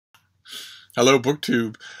Hello,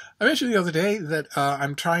 BookTube. I mentioned the other day that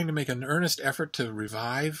I'm trying to make an earnest effort to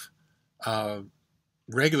revive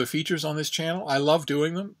regular features on this channel. I love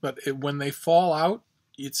doing them, but when they fall out,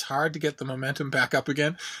 it's hard to get the momentum back up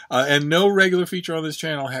again. And no regular feature on this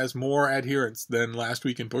channel has more adherents than last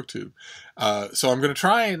week in BookTube. So I'm going to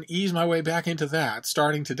try and ease my way back into that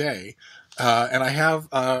starting today. And I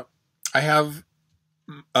have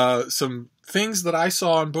some things that I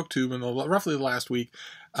saw on BookTube in roughly the last week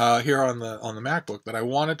here on the MacBook that I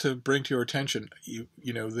wanted to bring to your attention. You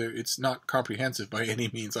know, it's not comprehensive by any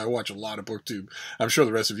means. I watch a lot of BookTube. I'm sure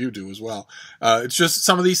the rest of you do as well. It's just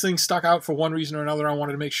some of these things stuck out for one reason or another. I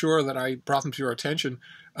wanted to make sure that I brought them to your attention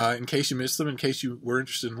in case you missed them, in case you were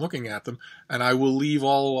interested in looking at them. And I will leave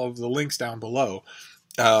all of the links down below.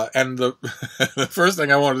 And the first thing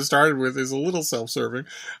I wanted to start with is a little self-serving.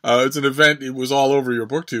 It's an event. It was all over your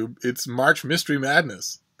BookTube. It's March Mystery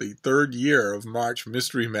Madness, the third year of March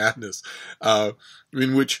Mystery Madness,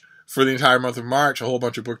 in which for the entire month of March, a whole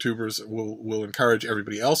bunch of BookTubers will encourage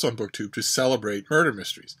everybody else on BookTube to celebrate murder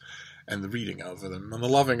mysteries and the reading of them and the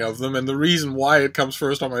loving of them. And the reason why it comes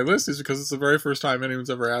first on my list is because it's the very first time anyone's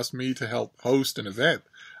ever asked me to help host an event.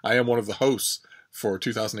 I am one of the hosts for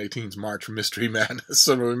 2018's March Mystery Madness.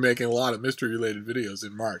 So we're making a lot of mystery-related videos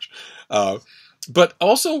in March. But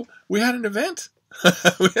also, we had an event.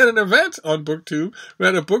 We had an event on BookTube. We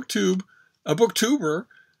had a BookTuber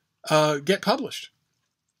get published.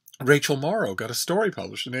 Rachel Mauro got a story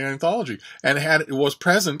published in an anthology and was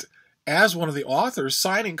present as one of the authors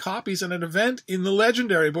signing copies at an event in the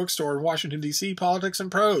legendary bookstore in Washington, D.C., Politics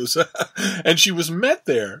and Prose. And she was met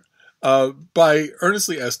there by Ernest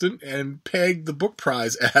Lee Eston and Peg the Book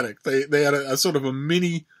Prize addict. They had a sort of a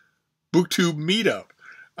mini BookTube meetup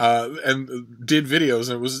and did videos,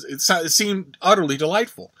 and it seemed utterly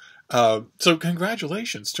delightful. So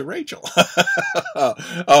congratulations to Rachel.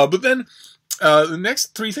 But then the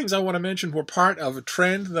next three things I want to mention were part of a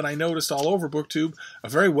trend that I noticed all over BookTube, a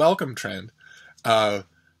very welcome trend of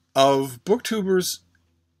BookTubers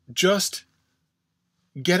just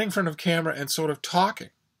getting in front of camera and sort of talking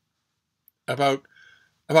about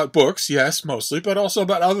books, yes, mostly, but also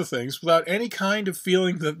about other things without any kind of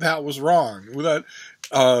feeling that was wrong. Without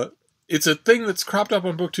it's a thing that's cropped up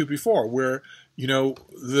on BookTube before, where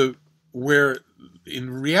where in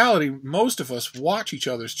reality most of us watch each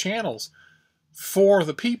other's channels for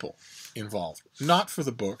the people involved, not for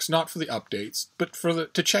the books, not for the updates, but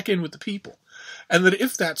to check in with the people. And that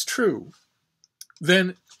if that's true,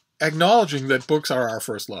 then acknowledging that books are our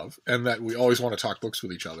first love and that we always want to talk books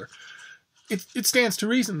with each other, it stands to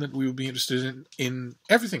reason that we would be interested in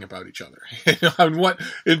everything about each other,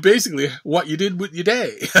 and basically what you did with your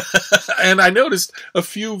day. And I noticed a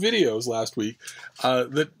few videos last week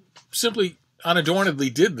that simply unadornedly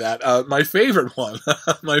did that. My favorite one,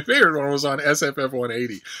 was on SFF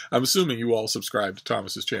 180. I'm assuming you all subscribe to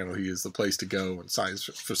Thomas's channel. He is the place to go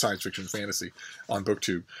for science fiction fantasy on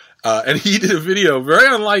BookTube. And he did a video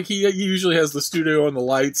very unlike he usually has the studio and the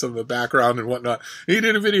lights and the background and whatnot. He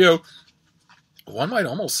did a video. One might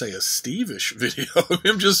almost say a Steve-ish video of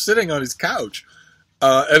him just sitting on his couch.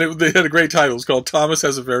 And they had a great title. It's called Thomas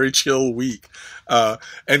Has a Very Chill Week.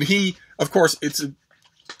 And he, of course, it's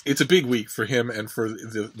a big week for him and for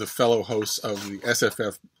the fellow hosts of the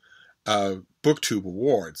SFF BookTube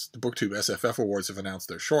Awards. The BookTube SFF Awards have announced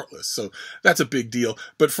their shortlist, so that's a big deal.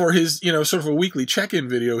 But for his, sort of a weekly check-in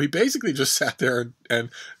video, he basically just sat there and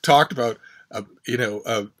talked about,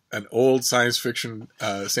 an old science fiction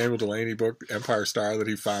Samuel Delany book, Empire Star, that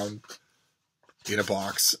he found in a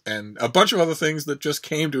box, and a bunch of other things that just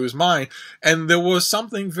came to his mind. And there was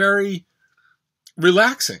something very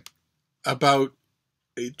relaxing about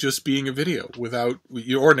it just being a video without,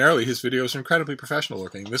 ordinarily his videos are incredibly professional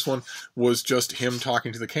looking. This one was just him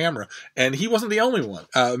talking to the camera, and he wasn't the only one.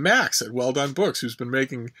 Max at WellDoneBooks, who's been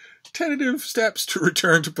making tentative steps to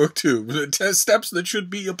return to BookTube, steps that should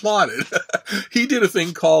be applauded. He did a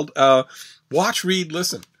thing called Watch, Read,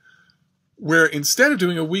 Listen, where instead of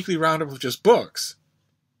doing a weekly roundup of just books,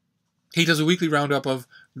 he does a weekly roundup of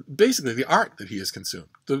basically the art that he has consumed,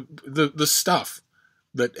 the stuff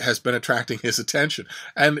that has been attracting his attention,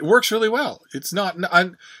 and it works really well. It's not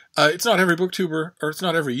every BookTuber, or it's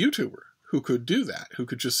not every YouTuber who could do that, who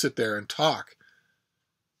could just sit there and talk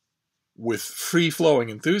with free-flowing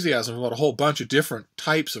enthusiasm about a whole bunch of different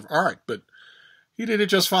types of art, but he did it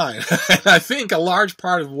just fine. And I think a large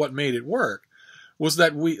part of what made it work was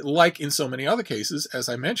that we, like in so many other cases, as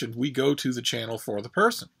I mentioned, we go to the channel for the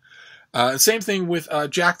person. Same thing with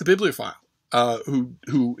Jack the Bibliophile.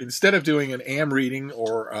 Who instead of doing an am reading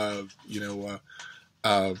or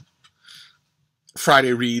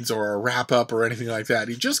Friday reads or a wrap up or anything like that.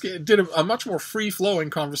 He just did a much more free flowing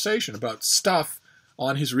conversation about stuff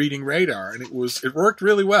on his reading radar, and it worked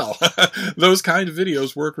really well. Those kind of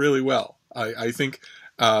videos work really well. I think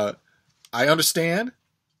I understand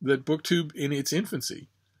that BookTube in its infancy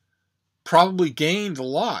probably gained a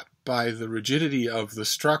lot by the rigidity of the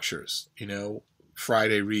structures, you know,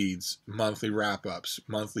 Friday reads, monthly wrap-ups,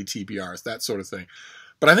 monthly TBRs, that sort of thing.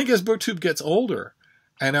 But I think as BookTube gets older,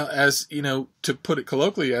 and as, you know, to put it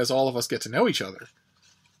colloquially, as all of us get to know each other,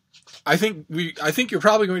 I think you're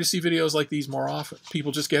probably going to see videos like these more often.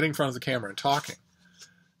 People just getting in front of the camera and talking,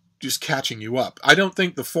 just catching you up. I don't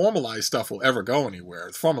think the formalized stuff will ever go anywhere.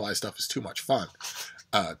 The formalized stuff is too much fun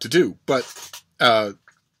to do. But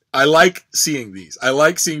I like seeing these. I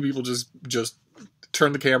like seeing people just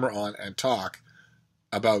turn the camera on and talk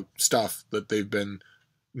about stuff that they've been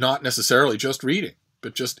not necessarily just reading,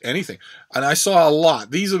 but just anything. And I saw a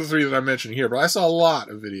lot. These are the three that I mentioned here, but I saw a lot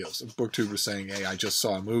of videos of BookTubers saying, hey, I just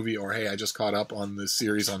saw a movie, or hey, I just caught up on this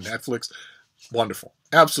series on Netflix. Wonderful.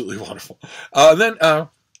 Absolutely wonderful. Then I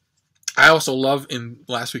also love, in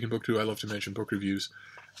Last Week in BookTube, I love to mention book reviews,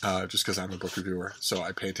 just because I'm a book reviewer, so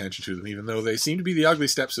I pay attention to them, even though they seem to be the ugly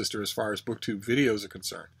stepsister as far as BookTube videos are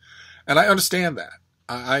concerned. And I understand that.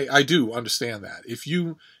 I do understand that. If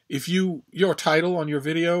your title on your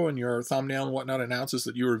video and your thumbnail and whatnot announces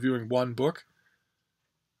that you're reviewing one book,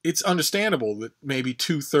 it's understandable that maybe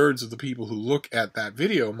 2/3 of the people who look at that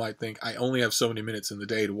video might think, I only have so many minutes in the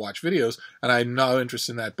day to watch videos, and I'm not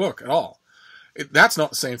interested in that book at all. That's not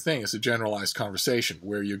the same thing as a generalized conversation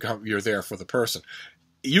where you're there for the person.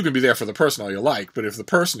 You can be there for the person all you like, but if the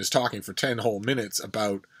person is talking for 10 whole minutes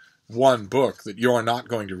about one book that you're not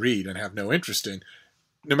going to read and have no interest in,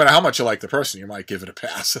 no matter how much you like the person, you might give it a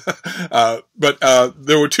pass. But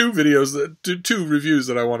there were two reviews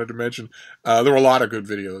that I wanted to mention. There were a lot of good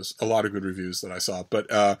videos, a lot of good reviews that I saw.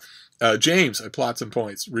 But James at Plots and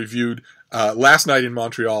Points reviewed Last Night in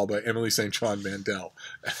Montreal by Emily St. John Mandel.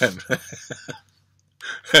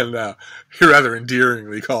 And he rather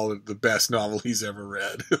endearingly called it the best novel he's ever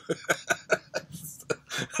read.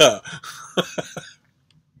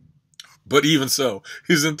 But even so,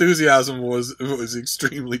 his enthusiasm was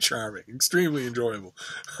extremely charming, extremely enjoyable.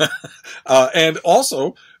 And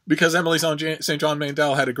also, because Emily St. John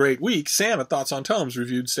Mandel had a great week, Sam at Thoughts on Tomes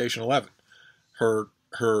reviewed Station 11, her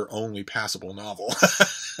only passable novel.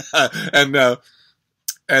 And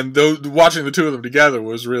watching the two of them together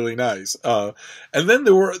was really nice. And then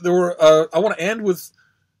there were I want to end with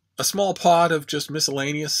a small pod of just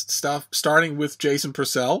miscellaneous stuff, starting with Jason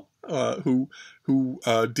Purcell, who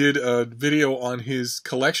did a video on his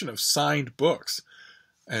collection of signed books.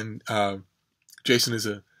 And Jason is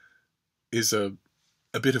a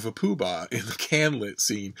bit of a poobah in the canlit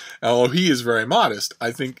scene. Although he is very modest,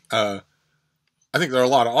 I think there are a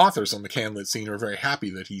lot of authors on the canlit scene who are very happy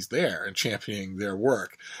that he's there and championing their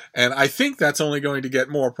work. And I think that's only going to get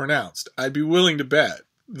more pronounced. I'd be willing to bet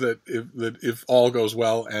that if all goes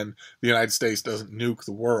well and the United States doesn't nuke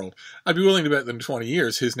the world, I'd be willing to bet that in 20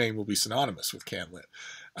 years his name will be synonymous with canlit.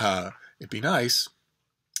 It'd be nice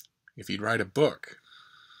if he'd write a book.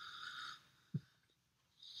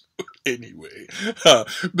 Anyway,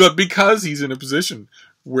 but because he's in a position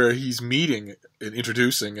where he's meeting and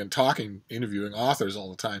introducing and talking, interviewing authors all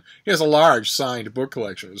the time, he has a large signed book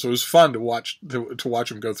collection. So it was fun to watch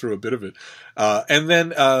him go through a bit of it. And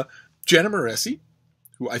then Jenna Moreci,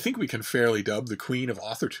 who I think we can fairly dub the queen of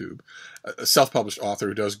AuthorTube, a self-published author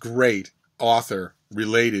who does great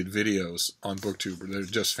author-related videos on BookTuber. They're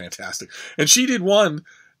just fantastic. And she did one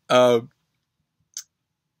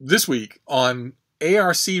this week on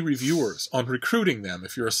ARC reviewers, on recruiting them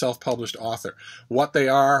if you're a self-published author, what they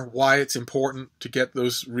are, why it's important to get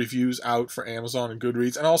those reviews out for Amazon and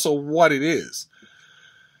Goodreads, and also what it is.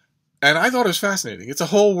 And I thought it was fascinating. It's a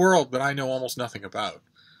whole world that I know almost nothing about,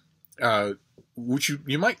 which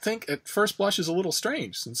you might think at first blush is a little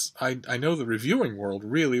strange, since I know the reviewing world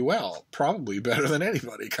really well, probably better than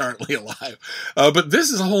anybody currently alive. But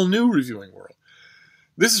this is a whole new reviewing world.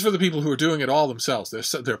 This is for the people who are doing it all themselves.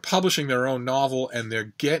 They're publishing their own novel, and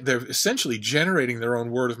they're essentially generating their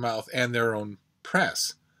own word of mouth and their own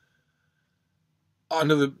press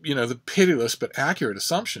under the pitiless but accurate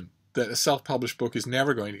assumption that a self-published book is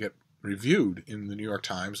never going to get reviewed in the New York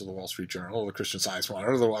Times or the Wall Street Journal or the Christian Science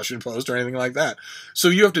Monitor or the Washington Post or anything like that. So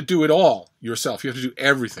you have to do it all yourself. You have to do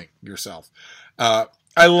everything yourself.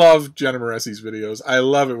 I love Jenna Moreci's videos. I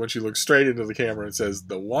love it when she looks straight into the camera and says,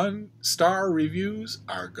 the 1-star reviews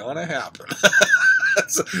are gonna happen.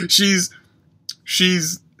 So she's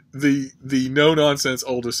the no-nonsense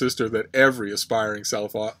older sister that every aspiring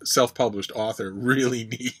self-published author really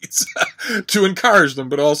needs to encourage them,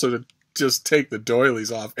 but also to just take the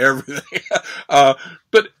doilies off everything.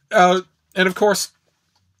 And of course,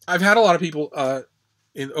 I've had a lot of people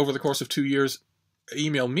over the course of 2 years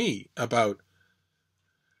email me about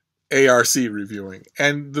ARC reviewing,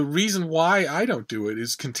 and the reason why I don't do it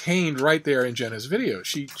is contained right there in Jenna's video.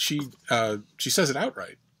 She says it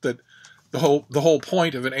outright, that the whole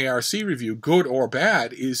point of an ARC review, good or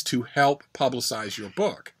bad, is to help publicize your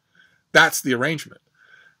book. That's the arrangement,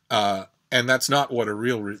 and that's not what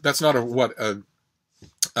what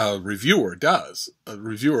a reviewer does. A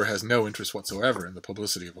reviewer has no interest whatsoever in the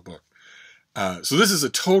publicity of a book. So this is a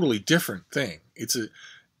totally different thing.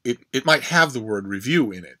 It might have the word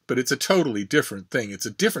review in it, but it's a totally different thing. It's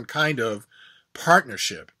a different kind of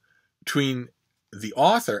partnership between the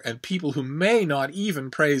author and people who may not even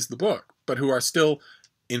praise the book, but who are still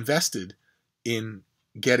invested in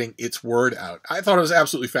getting its word out. I thought it was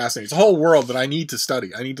absolutely fascinating. It's a whole world that I need to study.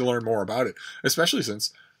 I need to learn more about it, especially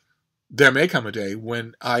since there may come a day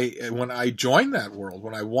when I join that world,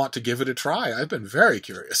 when I want to give it a try. I've been very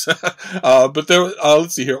curious. But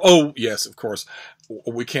let's see here. Oh, yes, of course.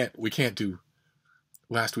 We can't do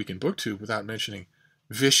Last Week in BookTube without mentioning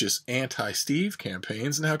vicious anti-Steve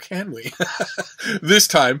campaigns, now can we? This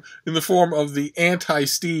time in the form of the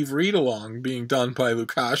anti-Steve read-along being done by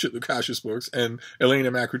Lukash at Lukash's Books and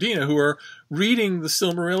Elena Macrodina, who are reading the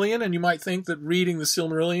Silmarillion, and you might think that reading the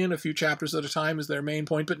Silmarillion a few chapters at a time is their main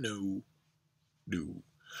point, but no.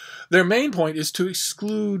 Their main point is to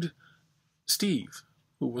exclude Steve,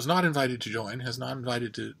 who was not invited to join, has not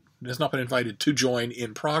been invited to join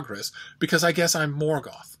in progress, because I guess I'm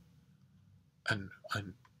Morgoth. And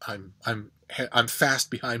I'm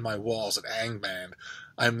fast behind my walls at Angband.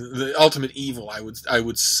 I'm the ultimate evil. I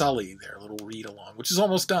would sully their little read along, which is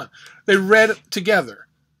almost done. They read together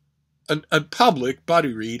a public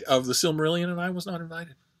buddy read of the Silmarillion, and I was not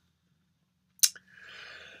invited.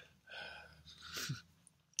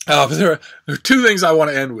 But there are two things I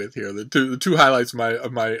want to end with here. The two highlights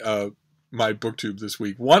of my BookTube this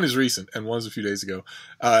week. One is recent, and one is a few days ago.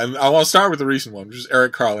 And I want to start with the recent one, which is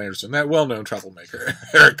Karl Anderson, that well-known troublemaker,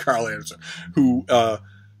 Karl Anderson, who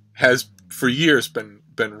has for years been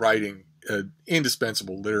writing an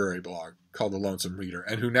indispensable literary blog called The Lonesome Reader,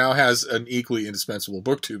 and who now has an equally indispensable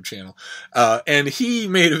BookTube channel. And he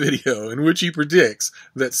made a video in which he predicts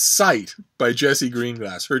that Sight by Jessie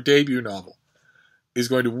Greenglass, her debut novel, is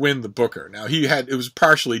going to win the Booker. Now, it was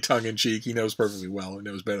partially tongue-in-cheek. He knows perfectly well, and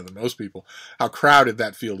knows better than most people, how crowded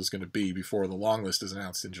that field is going to be before the long list is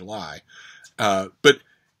announced in July. But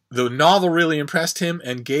the novel really impressed him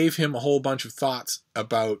and gave him a whole bunch of thoughts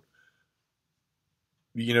about,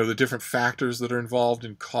 the different factors that are involved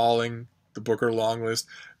in calling the Booker long list,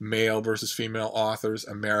 male versus female authors,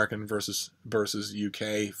 American versus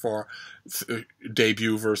UK, for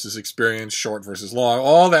debut versus experience, short versus long,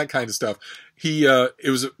 all that kind of stuff. It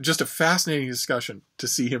was just a fascinating discussion to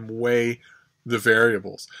see him weigh the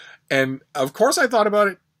variables. And of course I thought about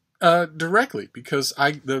it directly, because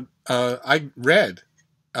I read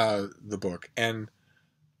the book, and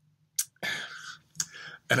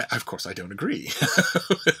of course I don't agree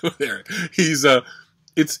with Eric. It's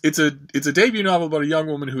a debut novel about a young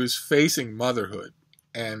woman who is facing motherhood,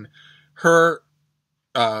 and her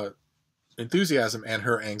enthusiasm and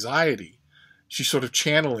her anxiety, she's sort of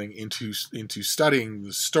channeling into studying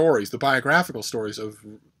the stories, the biographical stories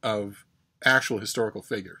of actual historical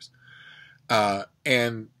figures.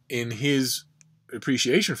 And in his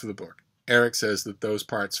appreciation for the book, Eric says that those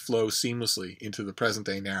parts flow seamlessly into the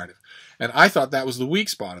present-day narrative. And I thought that was the weak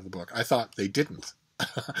spot of the book. I thought they didn't.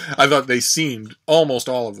 I thought they seemed, almost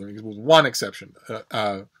all of them, with one exception,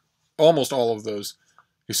 almost all of those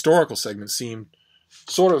historical segments seemed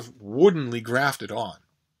sort of woodenly grafted on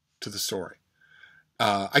to the story.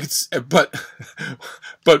 But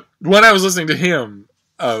when I was listening to him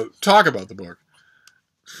talk about the book,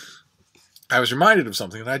 I was reminded of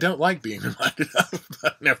something that I don't like being reminded of,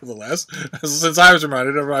 but nevertheless, since I was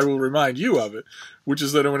reminded of it, I will remind you of it, which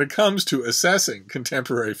is that when it comes to assessing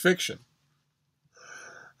contemporary fiction,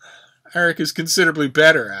 Eric is considerably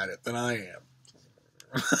better at it than I am.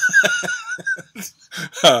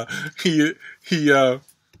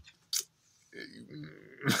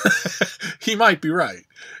 He might be right.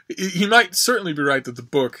 He might certainly be right that the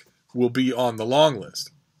book will be on the long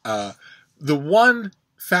list. The one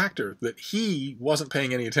factor that he wasn't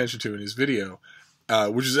paying any attention to in his video,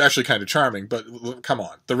 which is actually kind of charming, but come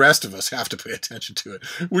on, the rest of us have to pay attention to it,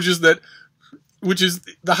 which is that which is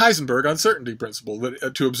the Heisenberg uncertainty principle,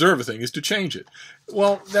 that to observe a thing is to change it.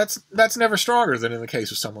 Well, that's never stronger than in the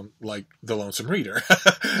case of someone like the Lonesome Reader.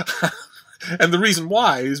 And the reason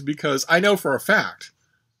why is because I know for a fact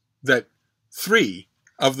that 3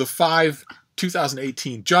 of the 5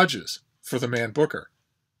 2018 judges for the Man Booker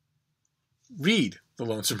read the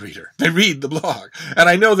Lonesome Reader. They read the blog. And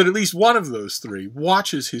I know that at least one of those 3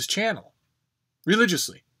 watches his channel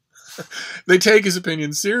religiously. They take his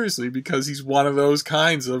opinion seriously because he's one of those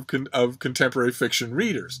kinds of contemporary fiction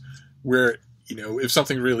readers where, you know, if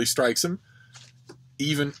something really strikes him,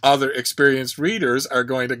 even other experienced readers are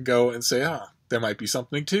going to go and say, ah, there might be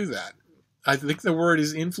something to that. I think the word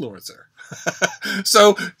is influencer.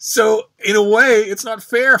 So in a way, it's not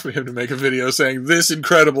fair for him to make a video saying this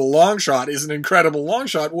incredible long shot is an incredible long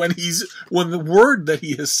shot when the word that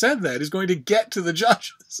he has said that is going to get to the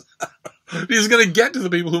judges. He's going to get to the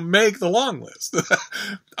people who make the long list.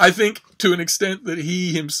 I think to an extent that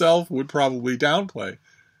he himself would probably downplay.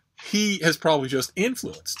 He has probably just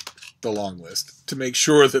influenced the long list to make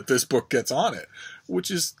sure that this book gets on it, which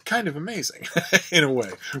is kind of amazing in a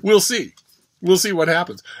way. We'll see. We'll see what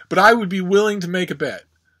happens. But I would be willing to make a bet,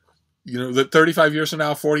 you know, that 35 years from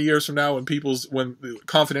now, 40 years from now, when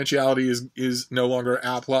confidentiality is no longer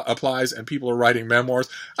applies and people are writing memoirs,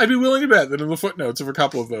 I'd be willing to bet that in the footnotes of a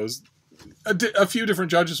couple of those, a few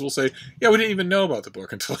different judges will say, yeah, we didn't even know about the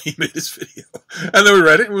book until he made his video. And then we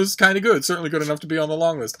read it, and it was kind of good, certainly good enough to be on the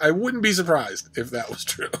long list. I wouldn't be surprised if that was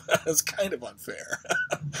true. That's kind of unfair.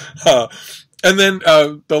 And then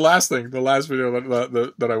the last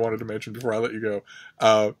video that I wanted to mention before I let you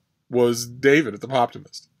go, was David at the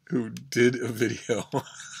Poptimist, who did a video,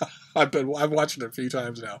 I've watched it a few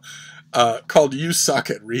times now, called You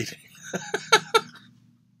Suck at Reading.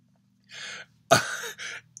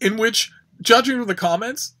 In which, judging from the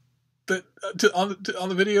comments that on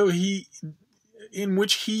the video, in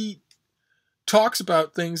which he talks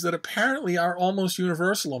about things that apparently are almost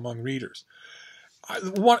universal among readers,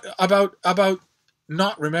 about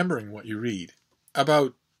not remembering what you read,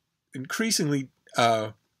 about increasingly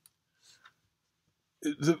about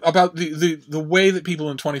the way that people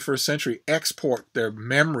in the 21st century export their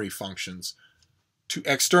memory functions to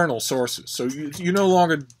external sources. So you no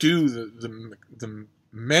longer do the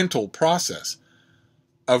mental process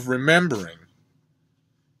of remembering,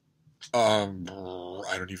 I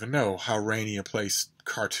don't even know how rainy a place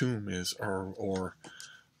Khartoum is, or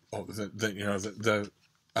the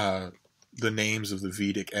names of the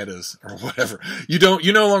Vedic Eddas or whatever. You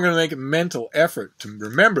no longer make a mental effort to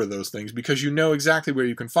remember those things because you know exactly where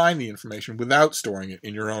you can find the information without storing it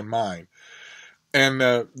in your own mind.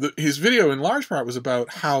 And his video in large part was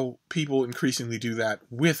about how people increasingly do that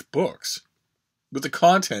with books, with the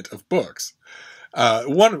content of books.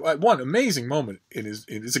 One amazing moment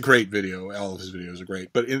it's a great video. All of his videos are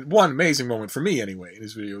great, but one amazing moment for me anyway in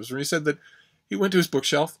his video was when he said that he went to his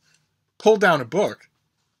bookshelf, pulled down a book,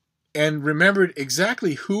 and remembered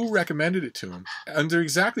exactly who recommended it to him, under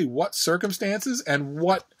exactly what circumstances and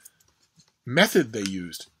what method they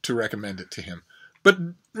used to recommend it to him, but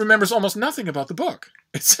remembers almost nothing about the book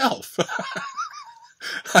itself.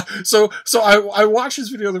 So I watched his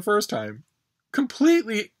video the first time,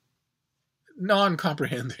 completely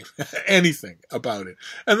non-comprehending anything about it.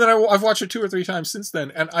 And then I've watched it 2 or 3 times since then,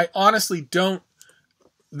 and I honestly don't,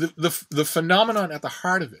 the phenomenon at the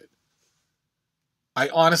heart of it, I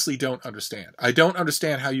honestly don't understand. I don't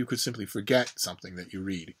understand how you could simply forget something that you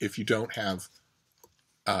read if you don't have,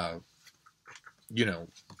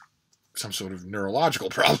 some sort of neurological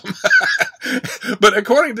problem. But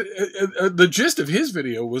according to the gist of his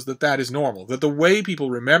video was that is normal, that the way people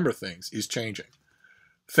remember things is changing,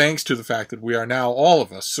 thanks to the fact that we are now, all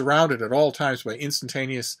of us, surrounded at all times by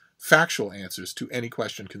instantaneous factual answers to any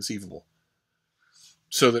question conceivable.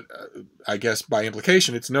 So that, I guess by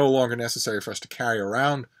implication, it's no longer necessary for us to carry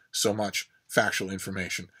around so much factual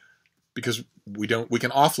information because we can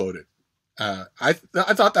offload it. I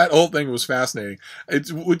thought that whole thing was fascinating.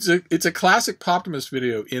 It's a classic Poptimist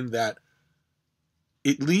video in that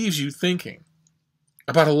it leaves you thinking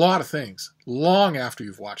about a lot of things long after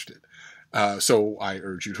you've watched it. So I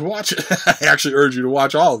urge you to watch it. I actually urge you to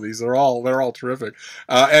watch all of these. They're all terrific.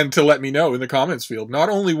 And to let me know in the comments field not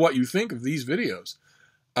only what you think of these videos,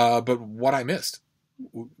 but what I missed.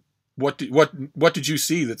 What did you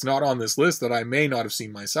see that's not on this list that I may not have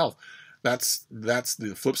seen myself? That's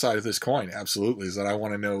the flip side of this coin, absolutely, is that I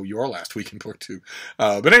want to know your last week in BookTube.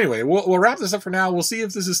 But anyway, we'll wrap this up for now. We'll see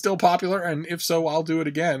if this is still popular, and if so, I'll do it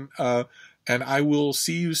again. And I will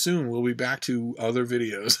see you soon. We'll be back to other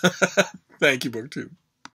videos. Thank you, BookTube.